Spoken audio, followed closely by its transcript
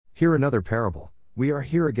Hear another parable. We are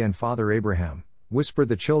here again, Father Abraham, whispered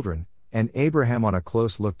the children, and Abraham on a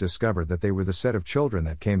close look discovered that they were the set of children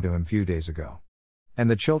that came to him few days ago. And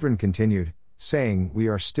the children continued, saying, we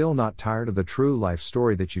are still not tired of the true life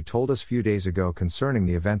story that you told us few days ago concerning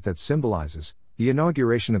the event that symbolizes the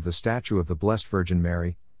inauguration of the statue of the Blessed Virgin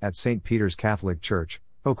Mary, at St. Peter's Catholic Church,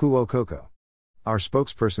 Okuokoko. Our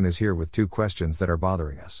spokesperson is here with two questions that are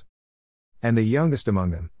bothering us. And the youngest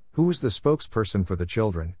among them, who was the spokesperson for the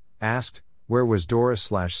children, asked, where was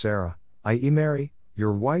Doris/Sarah, i.e. Mary,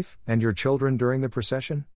 your wife, and your children during the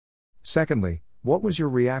procession? Secondly, what was your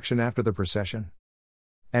reaction after the procession?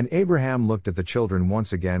 And Abraham looked at the children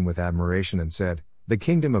once again with admiration and said, the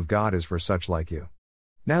kingdom of God is for such like you.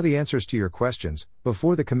 Now the answers to your questions.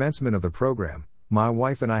 Before the commencement of the program, my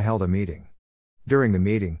wife and I held a meeting. During the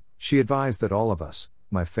meeting, she advised that all of us,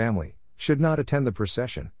 my family, should not attend the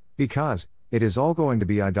procession, because it is all going to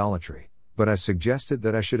be idolatry, but I suggested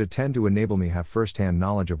that I should attend to enable me have first-hand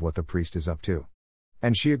knowledge of what the priest is up to.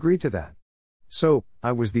 And she agreed to that. So,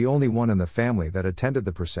 I was the only one in the family that attended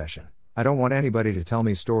the procession. I don't want anybody to tell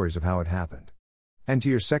me stories of how it happened. And to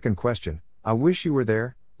your second question, I wish you were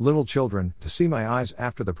there, little children, to see my eyes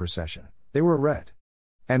after the procession. They were red.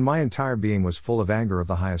 And my entire being was full of anger of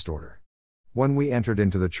the highest order. When we entered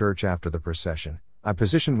into the church after the procession, I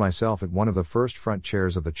positioned myself at one of the first front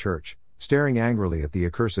chairs of the church, staring angrily at the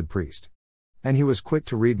accursed priest. And he was quick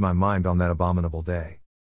to read my mind on that abominable day.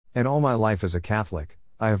 In all my life as a Catholic,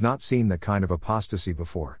 I have not seen that kind of apostasy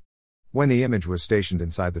before. When the image was stationed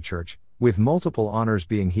inside the church, with multiple honors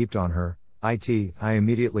being heaped on her, I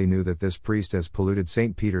immediately knew that this priest has polluted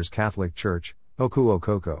St. Peter's Catholic Church,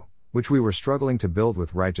 Okuokoko, which we were struggling to build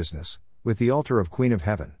with righteousness, with the altar of Queen of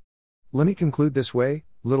Heaven. Let me conclude this way,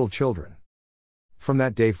 little children. From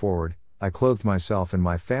that day forward, I clothed myself and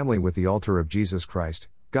my family with the altar of Jesus Christ,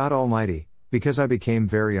 God Almighty, because I became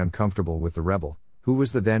very uncomfortable with the rebel, who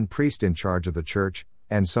was the then priest in charge of the church,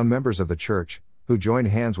 and some members of the church, who joined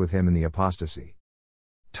hands with him in the apostasy.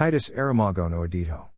 Titus Aramago no Edito.